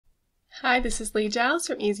Hi, this is Lee Giles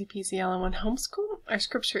from Peasy All-in-One Homeschool. Our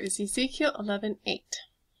scripture is Ezekiel 11:8.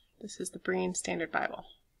 This is the Berean Standard Bible.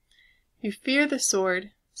 You fear the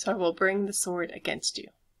sword, so I will bring the sword against you,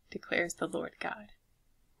 declares the Lord God.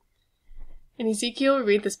 In Ezekiel, we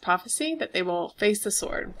read this prophecy that they will face the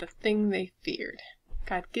sword, the thing they feared.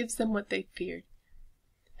 God gives them what they feared.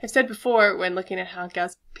 I've said before, when looking at how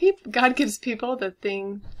God gives people the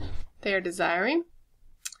thing they are desiring,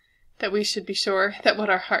 that we should be sure that what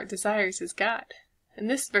our heart desires is God. And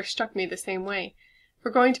this verse struck me the same way. If we're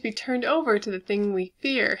going to be turned over to the thing we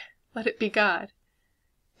fear, let it be God.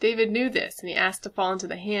 David knew this, and he asked to fall into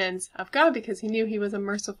the hands of God because he knew he was a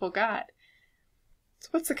merciful God. So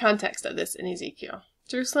what's the context of this in Ezekiel?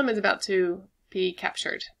 Jerusalem is about to be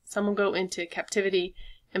captured. Some will go into captivity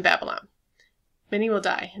in Babylon. Many will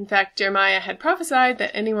die. In fact, Jeremiah had prophesied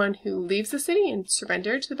that anyone who leaves the city and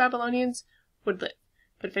surrendered to the Babylonians would live.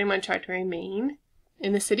 But if anyone tried to remain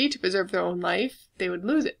in the city to preserve their own life, they would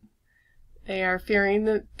lose it. They are fearing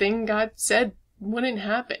the thing God said wouldn't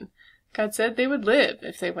happen. God said they would live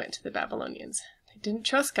if they went to the Babylonians. They didn't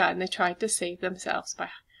trust God, and they tried to save themselves by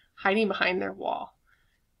hiding behind their wall,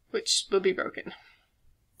 which will be broken.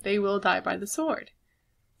 They will die by the sword.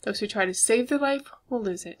 Those who try to save their life will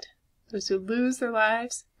lose it. Those who lose their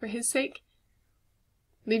lives for His sake,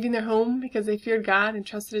 leaving their home because they feared God and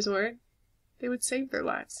trusted His word, they would save their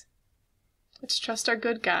lives. Let's trust our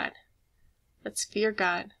good God. Let's fear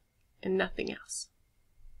God and nothing else.